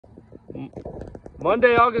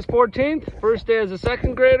Monday, August 14th, first day as a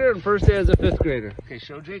second grader and first day as a fifth grader. Okay,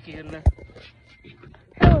 show Jakey in there.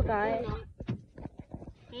 Hello guys.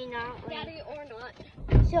 Daddy or not.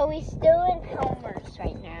 So we're still in Helmers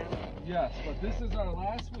right now. Yes, but this is our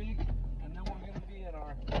last week, and then we're going to be in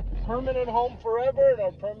our permanent home forever, in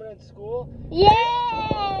our permanent school. Yeah!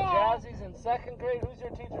 Jazzy's in second grade. Who's your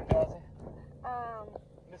teacher, Jazzy?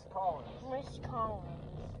 Miss Collins. Miss Collins.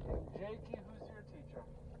 And Jakey, who's your teacher?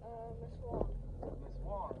 Miss Wong. Miss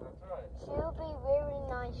Wong, that's right. She'll be very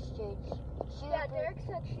nice, Jake. Yeah, Derek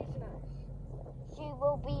said she's nice. She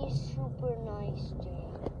will be super nice, Jake.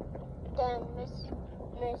 Then Miss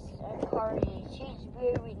Cardi, she's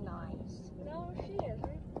very nice. No, she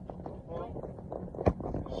isn't.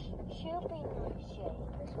 She'll be nice,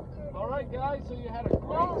 Jake. All right, guys, so you had a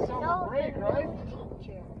great summer break, right?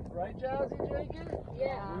 Teacher. Right, Jazzy, Jakey?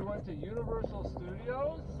 Yeah. We went to Universal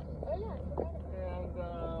Studios, Oh yeah, I forgot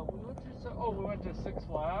about and we went to Six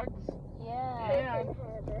Flags. Yeah. And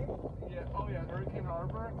Harbor. yeah, Hurricane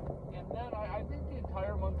Harbor. And then I think the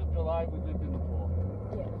entire month of July we lived in the pool.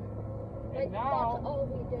 Yeah. And now that's all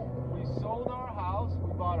we did. we sold our house.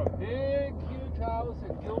 We bought a big, huge house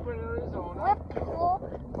in Gilbert, Arizona. What pool?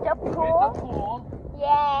 The With pool? a pool.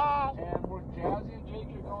 Yeah. And we're Jazzy and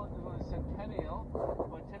Jakey are going to the Centennial.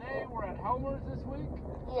 But today we're at Helmers this week.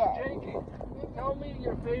 Yeah. Jakey, tell me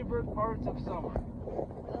your favorite parts of summer.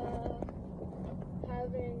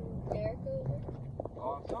 Having Derek over.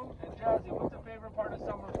 Awesome. And Jazzy, what's the favorite part of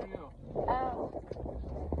summer for you?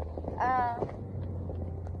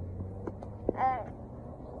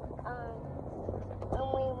 When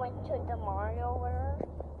we went to the Mario World.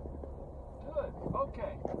 Good.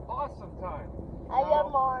 Okay. Awesome time. I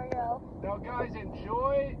love Mario. Now, guys,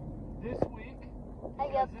 enjoy this week. I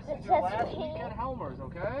Because love this is your Princess last week at Peach. Helmers,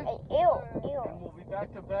 okay? Ew. And we'll be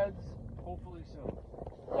back to beds hopefully soon.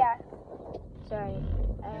 Yeah. Sorry.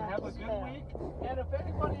 And have a good week. And if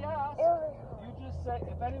anybody asks, you just say,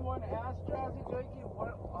 if anyone asks Jazzy, Jakey,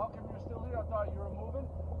 how come you're still here? I thought you were moving.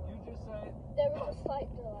 You just say, There was a slight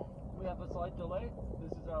delay. we have a slight delay.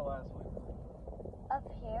 This is our last week. Up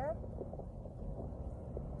here.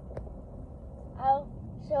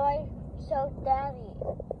 So Daddy,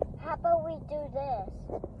 how about we do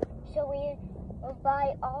this? So we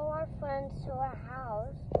invite all our friends to our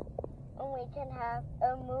house, and we can have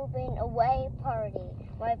a moving away party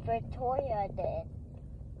like Victoria did.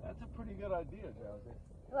 That's a pretty good idea, Jazzy.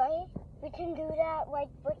 Right? We can do that like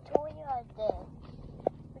Victoria did.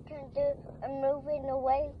 We can do a moving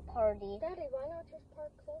away party. Daddy, why not just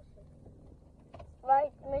park closer?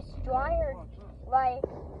 Like Miss Dwyer, like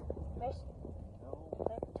Miss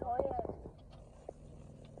Victoria.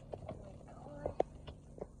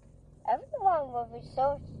 Everyone will be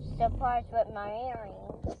so surprised with my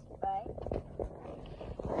earrings, right?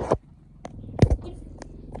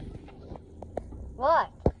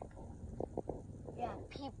 What? Yeah,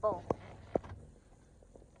 people.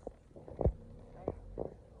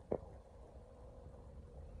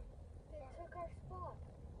 They took our spot.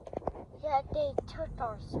 Yeah, they took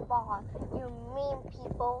our spot. You mean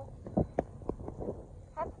people?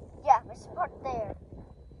 Yeah, we spot there.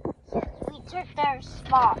 Yes, we took their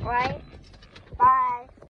spot, right?